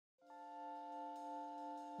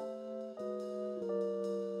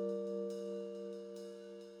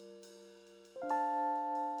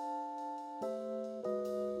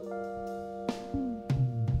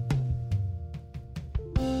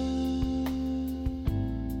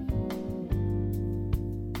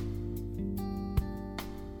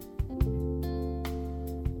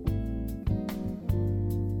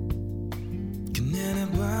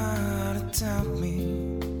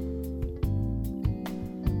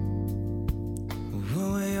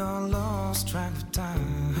lost track of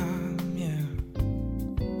time, yeah.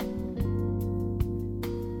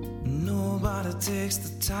 Nobody takes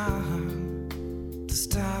the time to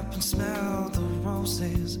stop and smell the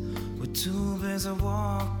roses. We're too busy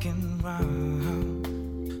walking around,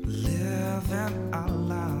 living our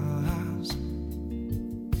lives.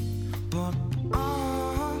 But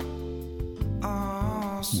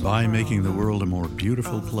by making the world a more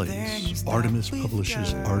beautiful place, Artemis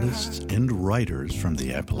publishes artists and writers from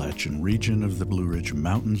the Appalachian region of the Blue Ridge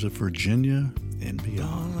Mountains of Virginia and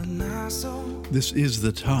beyond. This is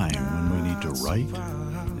the time when we need to write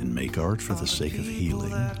and make art for the sake of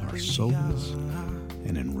healing our souls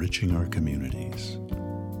and enriching our communities.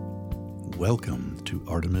 Welcome to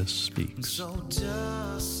Artemis Speaks.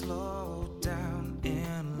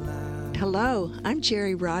 Hello, I'm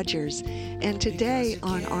Jerry Rogers, and today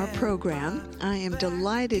on our program, I am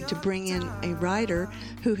delighted to bring in a writer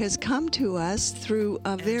who has come to us through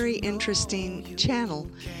a very interesting channel.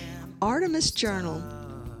 Artemis Journal,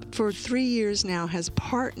 for 3 years now, has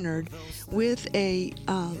partnered with a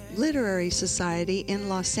literary society in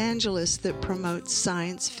Los Angeles that promotes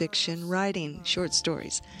science fiction writing, short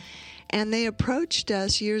stories. And they approached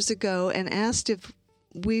us years ago and asked if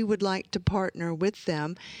we would like to partner with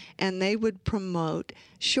them, and they would promote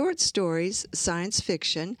short stories, science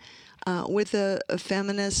fiction, with a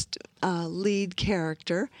feminist lead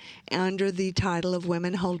character under the title of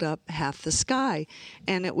Women Hold Up Half the Sky.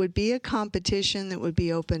 And it would be a competition that would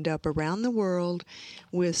be opened up around the world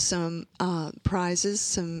with some prizes,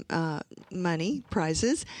 some money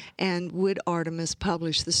prizes, and would Artemis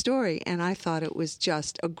publish the story? And I thought it was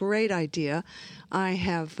just a great idea. I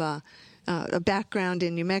have a background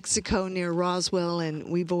in New Mexico near Roswell, and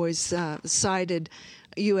we've always cited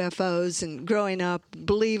UFOs, and growing up,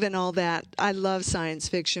 believe in all that. I love science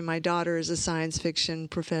fiction. My daughter is a science fiction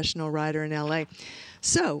professional writer in LA.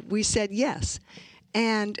 So we said yes.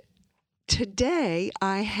 And today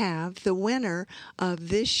I have the winner of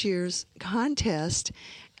this year's contest,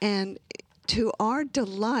 and to our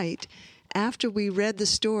delight, after we read the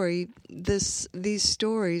story, these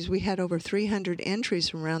stories, we had over 300 entries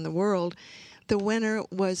from around the world. The winner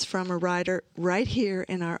was from a writer right here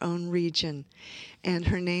in our own region, and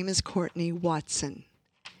her name is Courtney Watson.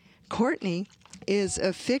 Courtney is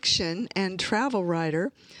a fiction and travel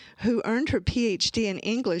writer who earned her PhD in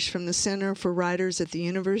English from the Center for Writers at the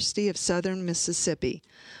University of Southern Mississippi,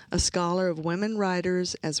 a scholar of women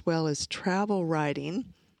writers as well as travel writing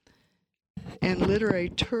and literary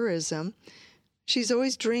tourism. She's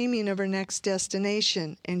always dreaming of her next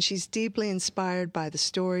destination, and she's deeply inspired by the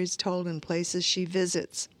stories told in places she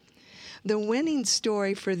visits. The winning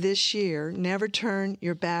story for this year, Never Turn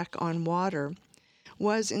Your Back on Water,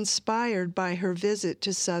 was inspired by her visit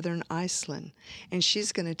to southern Iceland, and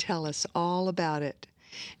she's going to tell us all about it.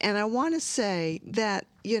 And I want to say that,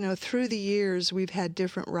 through the years, we've had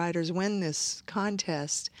different writers win this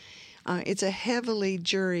contest. It's a heavily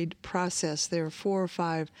juried process. There are 4 or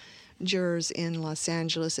 5 jurors in Los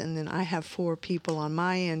Angeles, and then I have 4 people on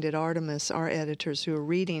my end at Artemis, our editors, who are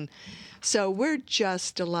reading. So we're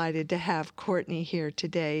just delighted to have Courtney here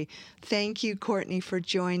today. Thank you, Courtney, for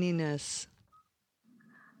joining us.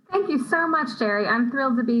 Thank you so much, Jerry. I'm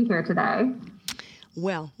thrilled to be here today.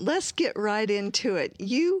 Well, let's get right into it.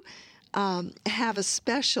 You have a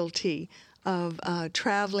specialty of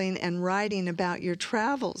traveling and writing about your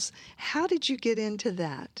travels. How did you get into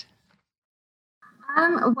that?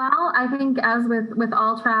 Well, I think as with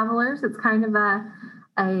all travelers, it's kind of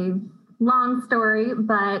a long story,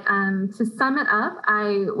 but to sum it up,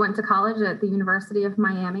 I went to college at the University of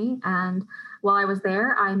Miami, and while I was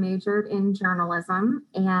there, I majored in journalism,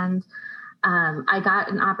 and I got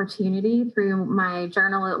an opportunity through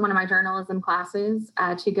one of my journalism classes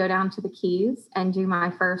to go down to the Keys and do my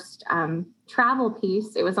first travel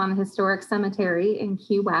piece. It was on the historic cemetery in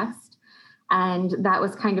Key West. And that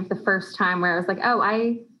was kind of the first time where I was like, oh,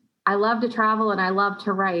 I love to travel and I love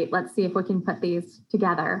to write. Let's see if we can put these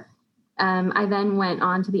together. I then went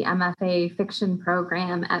on to the MFA fiction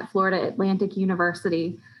program at Florida Atlantic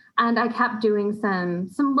University. And I kept doing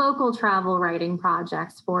some local travel writing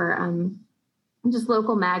projects for just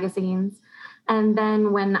local magazines. And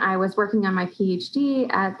then when I was working on my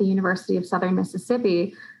PhD at the University of Southern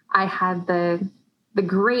Mississippi, I had the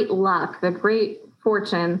great luck, the great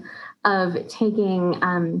fortune of taking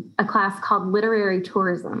a class called Literary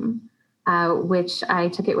Tourism, which I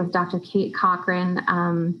took it with Dr. Kate Cochran.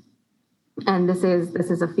 And this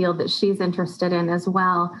is a field that she's interested in as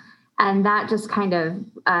well. And that just kind of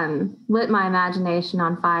lit my imagination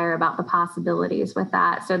on fire about the possibilities with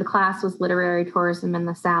that. So the class was Literary Tourism in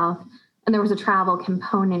the South, and there was a travel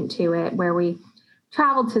component to it where we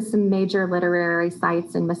traveled to some major literary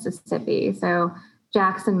sites in Mississippi. So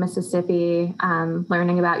Jackson, Mississippi,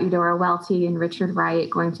 learning about Eudora Welty and Richard Wright,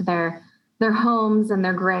 going to their homes and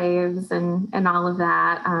their graves and all of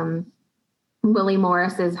that. Willie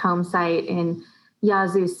Morris's home site in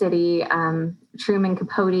Yazoo City, Truman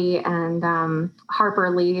Capote and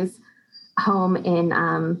Harper Lee's home in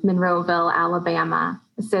Monroeville, Alabama.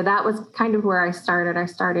 So that was kind of where I started. I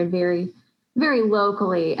started very, very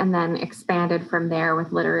locally and then expanded from there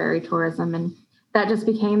with literary tourism. And that just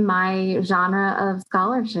became my genre of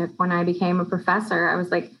scholarship. When I became a professor, I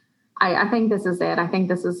was like, I think this is it. I think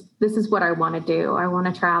this is what I want to do. I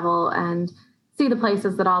want to travel and see the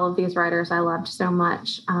places that all of these writers I loved so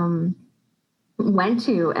much went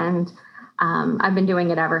to. And I've been doing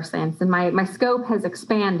it ever since. And my scope has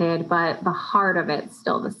expanded, but the heart of it's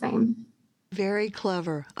still the same. Very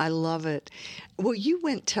clever. I love it. Well, you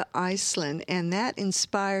went to Iceland, and that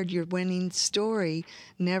inspired your winning story,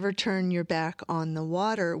 Never Turn Your Back on the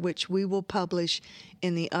Water, which we will publish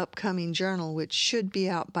in the upcoming journal, which should be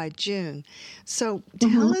out by June. So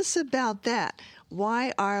tell us about that.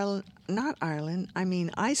 Why Iceland?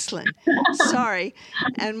 Sorry.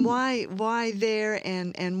 And why there,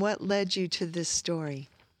 and what led you to this story?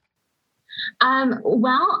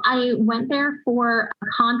 Well, I went there for a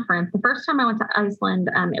conference. The first time I went to Iceland,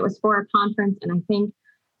 it was for a conference in, I think,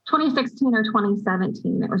 2016 or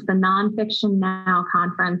 2017. It was the Nonfiction Now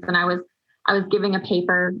conference, and I was giving a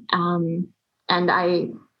paper, and I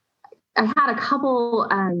had a couple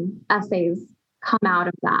essays come out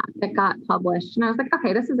of that got published, and I was like,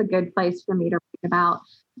 okay, this is a good place for me to write about.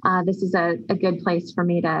 This is a good place for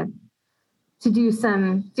me to do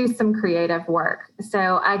some creative work.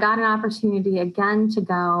 So I got an opportunity again to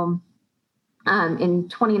go in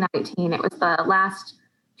 2019. It was the last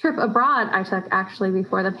trip abroad I took actually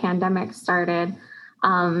before the pandemic started.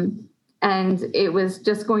 And it was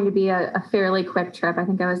just going to be a fairly quick trip. I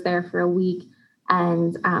think I was there for a week.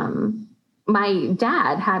 And my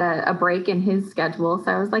dad had a break in his schedule.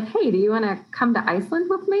 So I was like, hey, do you want to come to Iceland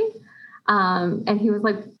with me? And he was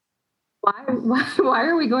like, why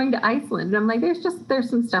are we going to Iceland? And I'm like, there's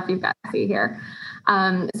some stuff you've got to see here.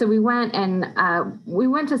 So we went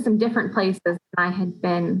to some different places than I had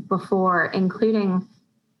been before, including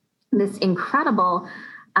this incredible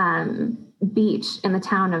beach in the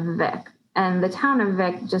town of Vik. And the town of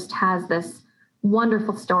Vik just has this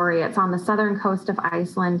wonderful story. It's on the southern coast of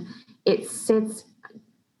Iceland. It sits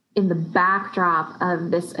in the backdrop of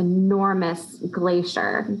this enormous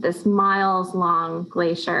glacier, this miles-long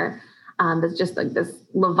glacier. That's just like this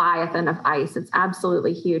leviathan of ice. It's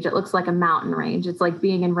absolutely huge. It looks like a mountain range. It's like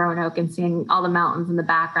being in Roanoke and seeing all the mountains in the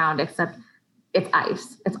background, except it's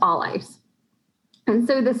ice. It's all ice. And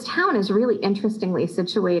so this town is really interestingly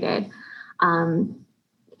situated.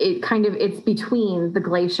 It's between the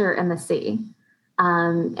glacier and the sea.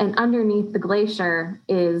 And underneath the glacier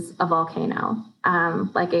is a volcano,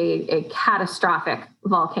 like a catastrophic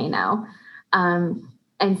volcano.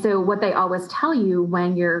 And so what they always tell you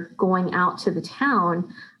when you're going out to the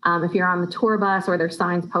town, if you're on the tour bus, or there's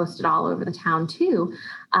signs posted all over the town too,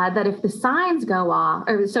 that if the sirens go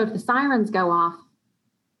off,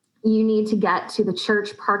 you need to get to the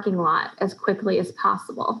church parking lot as quickly as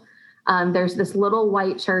possible. There's this little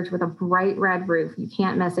white church with a bright red roof. You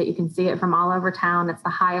can't miss it. You can see it from all over town. It's the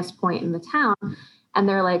highest point in the town. And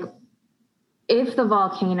they're like, if the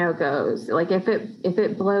volcano goes, like if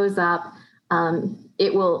it blows up,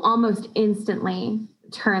 it will almost instantly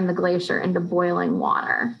turn the glacier into boiling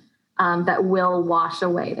water that will wash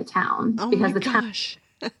away the town. Oh because my gosh.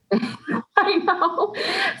 I know.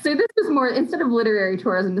 So this was more, instead of literary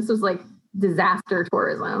tourism, this was like disaster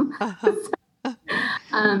tourism.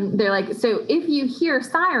 They're like, so if you hear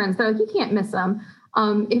sirens, they're like, you can't miss them.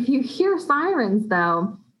 If you hear sirens,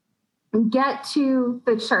 though, get to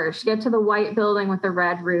the church, get to the white building with the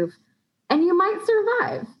red roof, and you might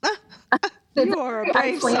survive. You are a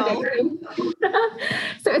brave soul.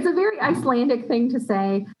 So it's a very Icelandic thing to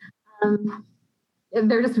say.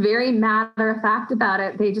 They're just very matter of fact about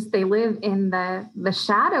it. They live in the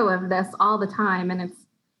shadow of this all the time. And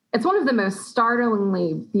it's one of the most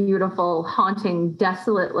startlingly beautiful, haunting,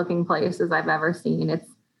 desolate looking places I've ever seen. It's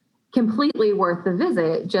completely worth the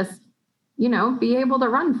visit. Just, be able to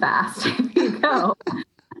run fast if you go.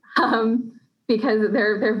 Because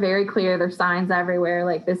they're very clear. There's signs everywhere.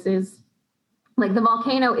 Like this is, like the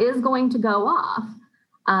volcano is going to go off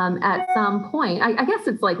at some point. I guess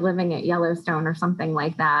it's like living at Yellowstone or something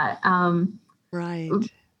like that. Right.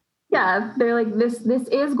 Yeah, they're like, this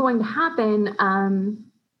is going to happen.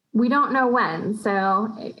 We don't know when,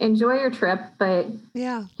 so enjoy your trip, but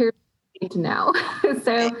yeah, here's need to know.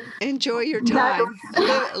 So enjoy your time.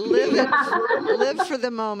 Live for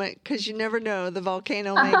the moment, because you never know, the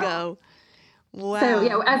volcano may go. Wow. So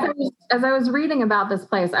yeah, as I was reading about this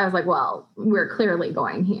place, I was like, well, we're clearly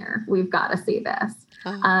going here. We've got to see this.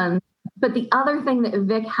 But the other thing that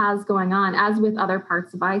Vik has going on, as with other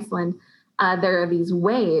parts of Iceland, there are these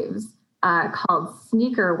waves called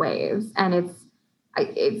sneaker waves, and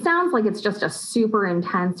it sounds like it's just a super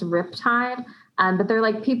intense riptide, but they're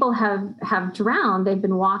like people have drowned. They've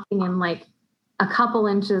been walking in like a couple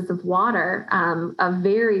inches of water. A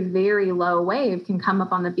very, very low wave can come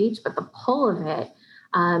up on the beach, but the pull of it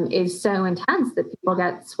is so intense that people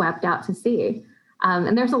get swept out to sea.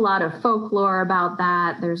 And there's a lot of folklore about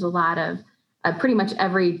that. There's a lot of pretty much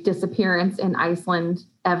every disappearance in Iceland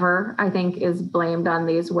ever, I think, is blamed on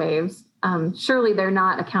these waves. Surely they're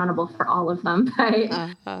not accountable for all of them,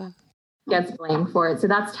 but gets blamed for it. So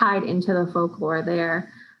that's tied into the folklore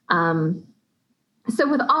there. So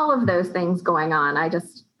with all of those things going on, I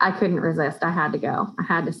couldn't resist. I had to go. I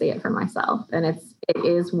had to see it for myself. And it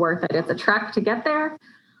is worth it. It's a trek to get there,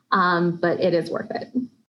 but it is worth it.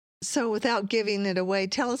 So without giving it away,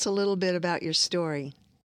 tell us a little bit about your story.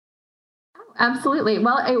 Absolutely.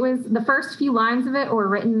 Well, it was the first few lines of it were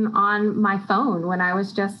written on my phone when I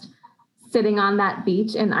was just sitting on that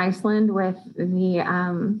beach in Iceland with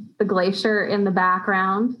the glacier in the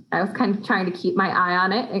background. I was kind of trying to keep my eye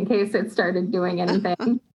on it in case it started doing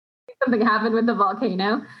anything. Something happened with the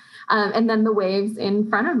volcano. And then the waves in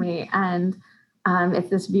front of me. And it's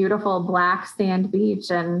this beautiful black sand beach.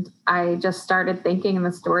 And I just started thinking, and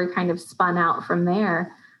the story kind of spun out from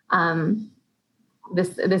there.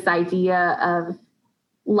 This idea of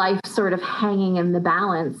life sort of hanging in the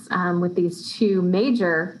balance with these two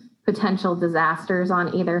major potential disasters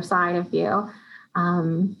on either side of you.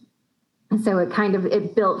 So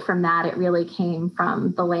it built from that. It really came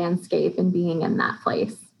from the landscape and being in that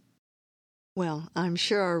place. Well, I'm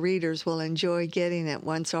sure our readers will enjoy getting it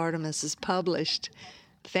once Artemis is published.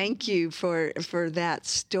 Thank you for that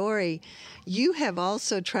story. You have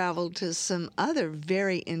also traveled to some other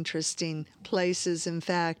very interesting places. In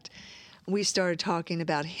fact, we started talking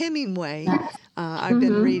about Hemingway. I've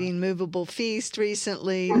been reading Movable Feast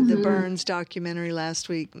recently. The Burns documentary last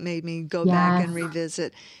week made me go back and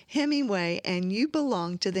revisit Hemingway, and you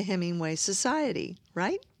belong to the Hemingway Society,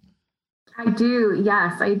 right? I do.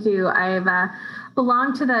 Yes, I do. I've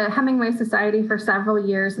belonged to the Hemingway Society for several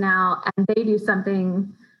years now, and they do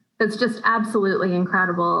something that's just absolutely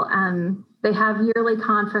incredible. They have yearly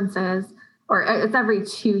conferences, or it's every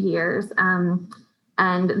 2 years, and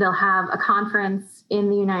they'll have a conference in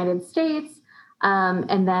the United States,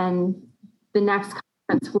 and then the next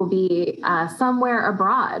conference will be somewhere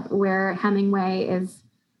abroad where Hemingway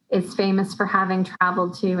is famous for having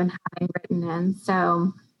traveled to and having written in.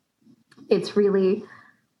 So it's really,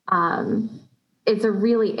 it's a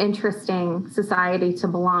really interesting society to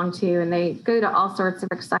belong to, and they go to all sorts of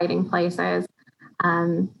exciting places.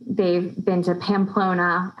 They've been to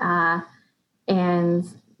Pamplona, and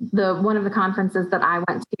one of the conferences that I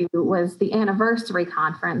went to was the anniversary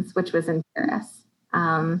conference, which was in Paris.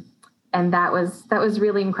 And that was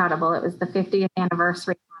really incredible. It was the 50th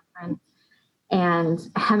anniversary conference, and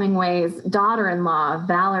Hemingway's daughter-in-law,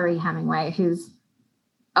 Valerie Hemingway, who's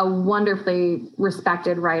a wonderfully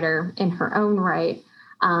respected writer in her own right.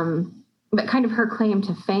 But kind of her claim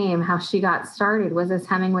to fame, how she got started, was as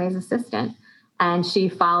Hemingway's assistant. And she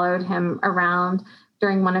followed him around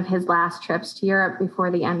during one of his last trips to Europe before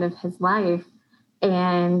the end of his life.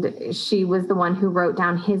 And she was the one who wrote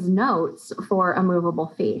down his notes for A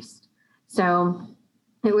Movable Feast. So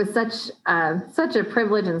it was such a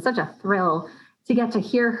privilege and such a thrill to get to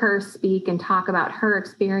hear her speak and talk about her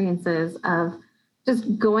experiences of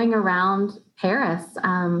just going around Paris,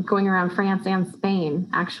 going around France and Spain,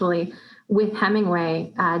 actually, with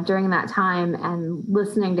Hemingway during that time, and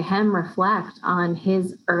listening to him reflect on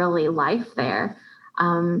his early life there.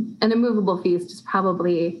 And A Movable Feast is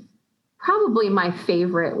probably my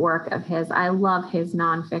favorite work of his. I love his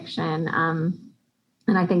nonfiction.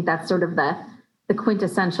 And I think that's sort of the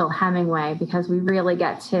quintessential Hemingway, because we really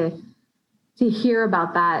get to hear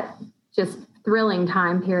about that just thrilling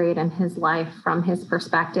time period in his life from his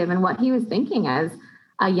perspective, and what he was thinking as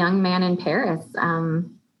a young man in Paris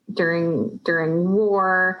during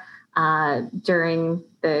war, during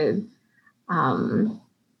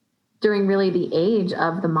really the age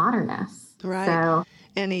of the modernists. Right. So,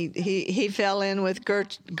 and he fell in with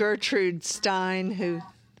Gertrude Stein, who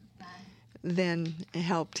then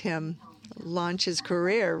helped him launch his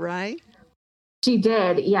career, right? She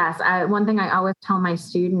did, yes. One thing I always tell my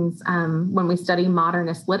students when we study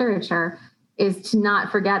modernist literature is to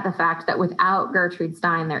not forget the fact that without Gertrude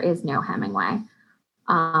Stein, there is no Hemingway.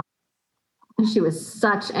 She was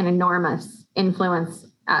such an enormous influence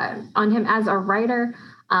on him as a writer,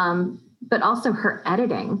 but also her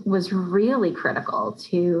editing was really critical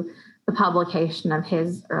to the publication of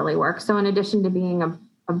his early work. So in addition to being a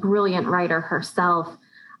brilliant writer herself,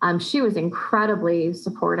 she was incredibly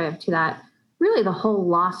supportive to that, really the whole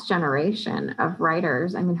lost generation of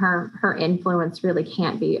writers. I mean, her influence really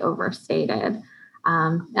can't be overstated.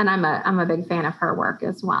 And I'm a big fan of her work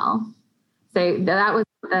as well. So that was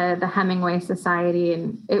the Hemingway Society,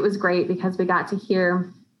 and it was great because we got to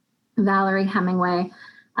hear Valerie Hemingway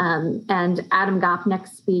and Adam Gopnik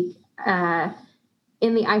speak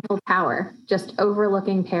in the Eiffel Tower, just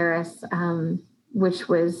overlooking Paris, which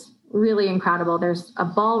was really incredible. There's a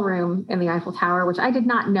ballroom in the Eiffel Tower, which I did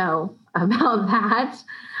not know about that.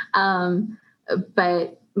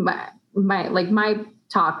 But my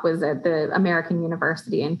talk was at the American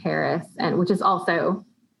University in Paris, and which is also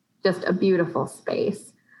just a beautiful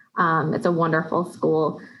space. It's a wonderful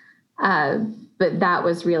school. But that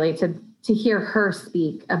was really to hear her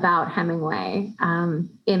speak about Hemingway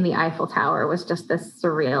in the Eiffel Tower was just this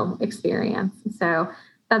surreal experience. So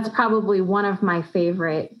that's probably one of my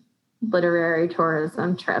favorite literary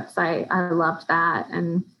tourism trips. I loved that.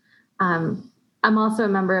 And I'm also a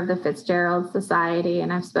member of the Fitzgerald Society,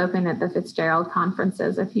 and I've spoken at the Fitzgerald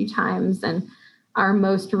conferences a few times. And our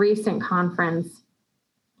most recent conference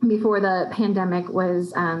before the pandemic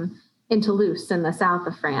was in Toulouse in the south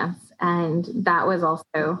of France. And that was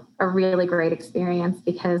also a really great experience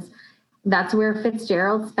because that's where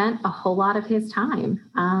Fitzgerald spent a whole lot of his time.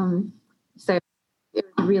 So it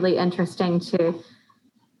was really interesting to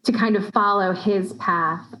kind of follow his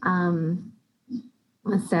path.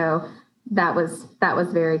 So that was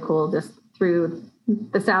very cool, just through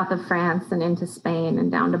the south of France and into Spain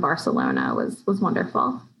and down to Barcelona was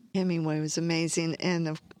wonderful. Hemingway was amazing,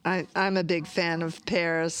 and I'm a big fan of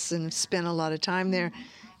Paris and spent a lot of time there.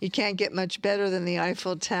 You can't get much better than the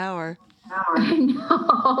Eiffel Tower.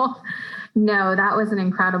 No, that was an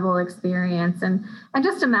incredible experience, and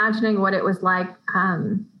just imagining what it was like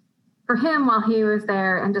for him while he was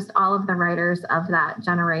there, and just all of the writers of that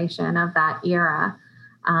generation, of that era.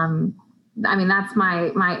 I mean, that's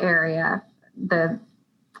my area, the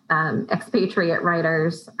expatriate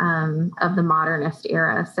writers of the modernist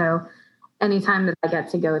era. So anytime that I get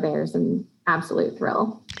to go there is an absolute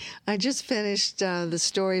thrill. I just finished the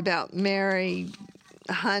story about Mary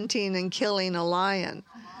hunting and killing a lion.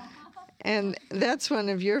 And that's one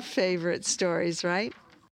of your favorite stories, right?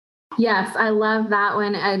 Yes, I love that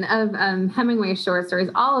one. And of Hemingway's short stories,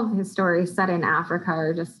 all of his stories set in Africa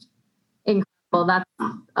are just incredible. That's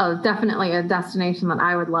definitely a destination that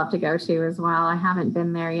I would love to go to as well. I haven't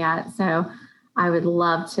been there yet, so I would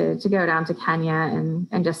love to go down to Kenya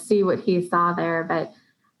and just see what he saw there. But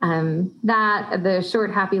the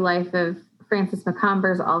Short Happy Life of Francis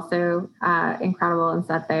McComber is also incredible and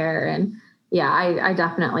set there. And yeah, I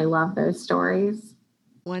definitely love those stories.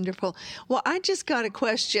 Wonderful. Well, I just got a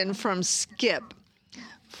question from Skip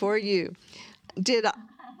for you. Did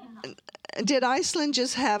Iceland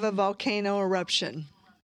just have a volcano eruption?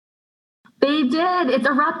 They did. It's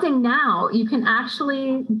erupting now. You can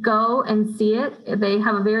actually go and see it. They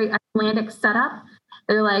have a very Icelandic setup.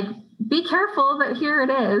 They're like, be careful, but here it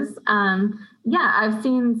is. Yeah, I've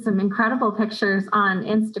seen some incredible pictures on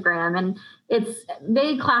Instagram, and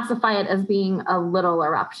they classify it as being a little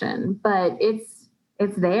eruption, but it's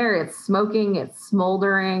there. It's smoking. It's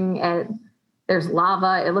smoldering. There's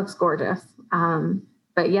lava. It looks gorgeous.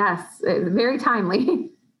 But yes, it's very timely.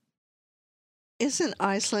 Isn't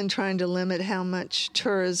Iceland trying to limit how much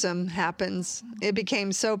tourism happens? It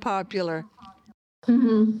became so popular.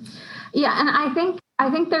 Mm-hmm. Yeah, and I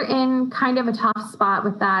think they're in kind of a tough spot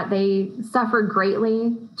with that. They suffered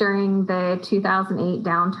greatly during the 2008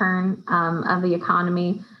 downturn of the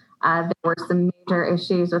economy. There were some major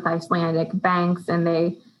issues with Icelandic banks, and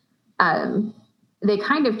they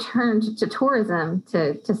kind of turned to tourism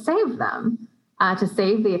to save them, to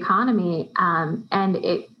save the economy, and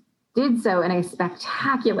it did so in a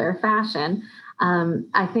spectacular fashion.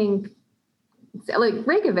 I think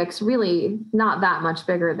Reykjavik's really not that much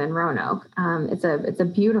bigger than Roanoke. It's a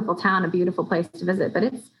beautiful town, a beautiful place to visit, but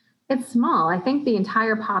it's small. I think the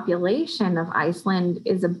entire population of Iceland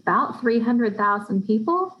is about 300,000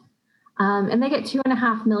 people, and they get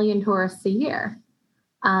 2.5 million tourists a year.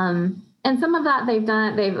 And some of that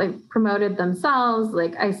they've promoted themselves.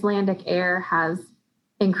 Like Icelandic Air has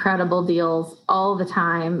incredible deals all the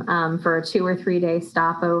time for a 2 or 3 day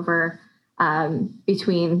stopover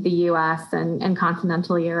between the U.S. and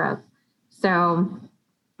continental Europe. So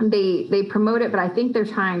they promote it, but I think they're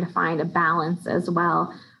trying to find a balance as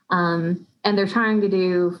well. And they're trying to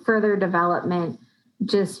do further development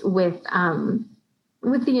just with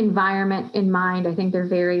the environment in mind. I think they're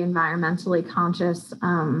very environmentally conscious.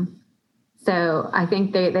 So I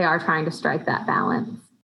think they are trying to strike that balance.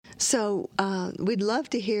 So we'd love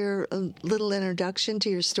to hear a little introduction to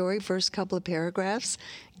your story, first couple of paragraphs,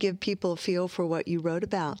 give people a feel for what you wrote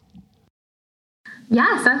about.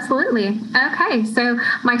 Yes, absolutely. Okay, so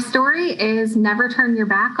my story is Never Turn Your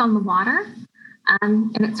Back on the Water,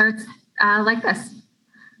 and it starts like this.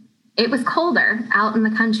 It was colder out in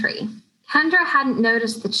the country. Kendra hadn't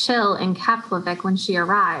noticed the chill in Keflavik when she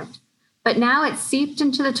arrived, but now it seeped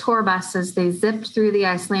into the tour bus as they zipped through the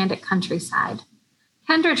Icelandic countryside.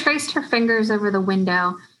 Kendra traced her fingers over the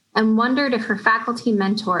window and wondered if her faculty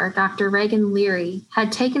mentor, Dr. Reagan Leary,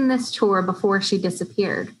 had taken this tour before she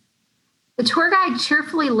disappeared. The tour guide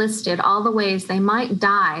cheerfully listed all the ways they might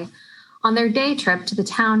die on their day trip to the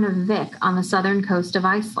town of Vik on the southern coast of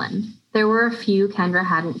Iceland. There were a few Kendra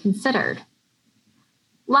hadn't considered.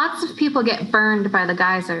 Lots of people get burned by the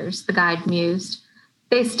geysers, the guide mused.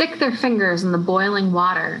 They stick their fingers in the boiling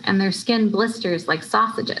water and their skin blisters like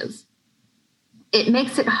sausages. It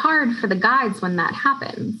makes it hard for the guides when that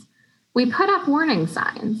happens. We put up warning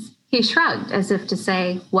signs. He shrugged as if to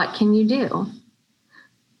say, "What can you do?"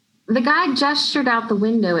 The guide gestured out the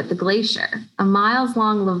window at the glacier, a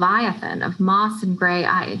miles-long leviathan of moss and gray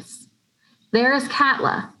ice. There is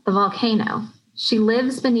Katla, the volcano. She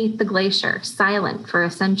lives beneath the glacier, silent for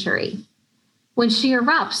a century. When she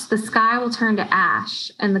erupts, the sky will turn to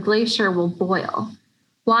ash and the glacier will boil,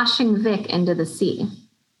 washing Vik into the sea.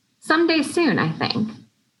 Someday soon, I think.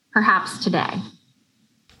 Perhaps today.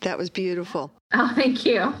 That was beautiful. Oh, thank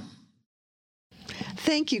you.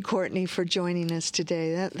 Thank you, Courtney, for joining us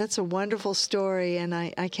today. That's a wonderful story, and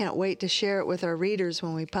I can't wait to share it with our readers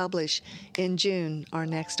when we publish in June our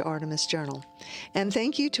next Artemis Journal. And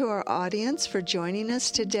thank you to our audience for joining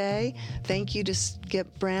us today. Thank you to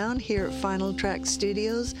Skip Brown here at Final Track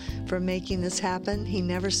Studios for making this happen. He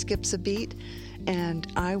never skips a beat.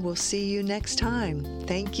 And I will see you next time.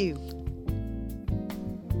 Thank you.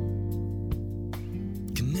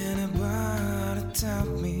 Can anybody tell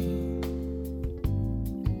me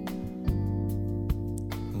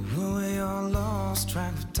where we all lost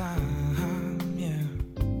track of time? Yeah.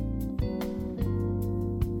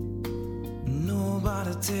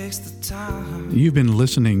 Nobody takes the time. You've been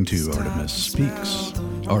listening to Artemis Speaks.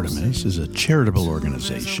 Artemis is a charitable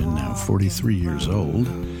organization now 43 years old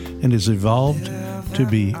and has evolved to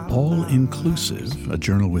be all-inclusive, a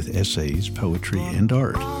journal with essays, poetry, and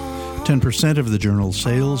art. 10% of the journal's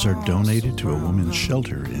sales are donated to a women's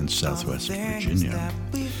shelter in Southwest Virginia.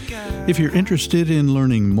 If you're interested in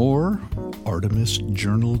learning more,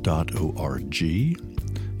 artemisjournal.org.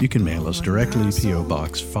 You can mail us directly, P.O.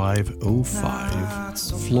 Box 505,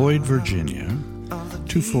 Floyd, Virginia,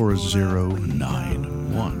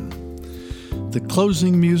 24091. The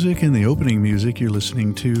closing music and the opening music you're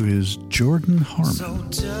listening to is Jordan Harmon,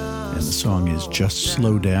 and the song is Just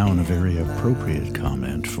Slow Down, a very appropriate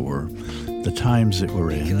comment for the times that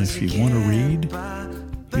we're in. If you want to read,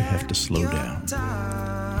 you have to slow down.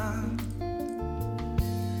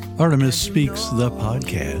 Artemis Speaks, the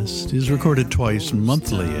podcast, is recorded twice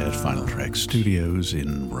monthly at Final Track Studios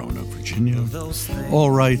in Roanoke, Virginia.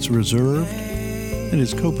 All rights reserved, and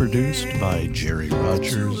is co-produced by Jerry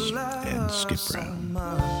Rogers and Skip Brown.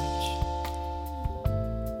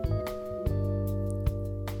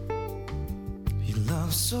 You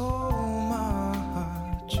love so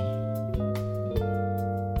much.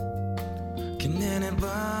 Can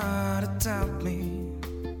anybody tell me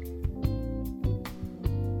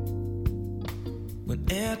when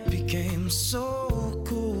it became so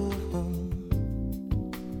cool?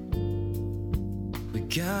 We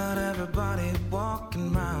got everybody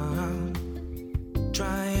walking around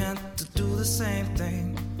trying to do the same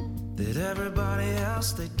thing that everybody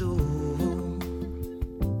else they do.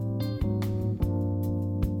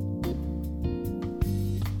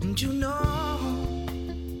 And you know,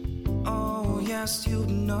 oh yes you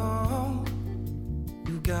know,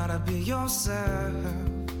 you gotta be yourself.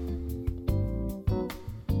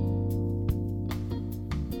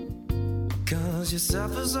 Cause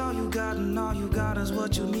yourself is all you got, and all you got is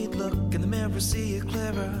what you need. Look in the mirror, see it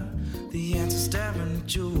clearer. The answer staring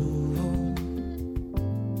at you.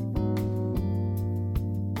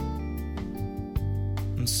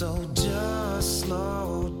 And so just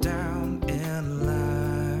slow down in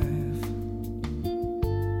life,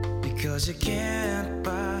 because you can't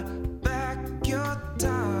buy back your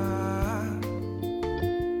time.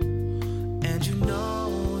 And you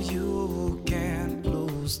know you can't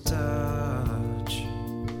lose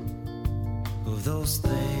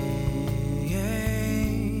those things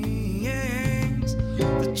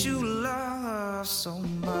that you love so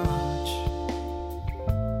much.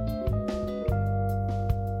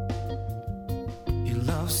 You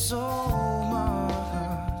love so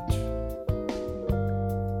much.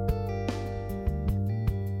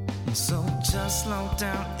 And so just slow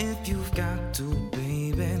down if you've got to,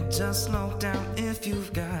 baby. Just slow down if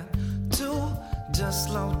you've got to. Just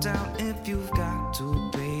slow down if you've got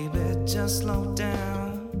to, baby. Just slow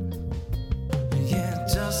down. Yeah,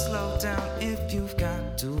 just slow down if you've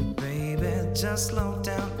got to, baby. Just slow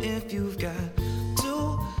down if you've got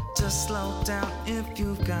to. Just slow down if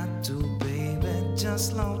you've got to, baby. Just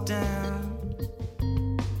slow down.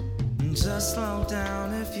 Just slow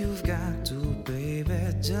down if you've got to,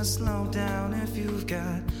 baby. Just slow down if you've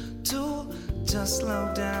got to. Just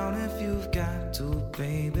slow down if you've got to,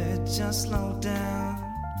 baby. Just slow down.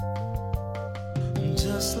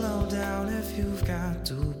 Just slow down if you've got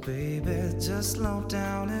to, baby. Just slow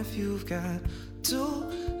down if you've got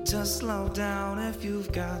to. Just slow down if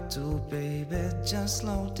you've got to, baby. Just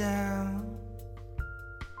slow down.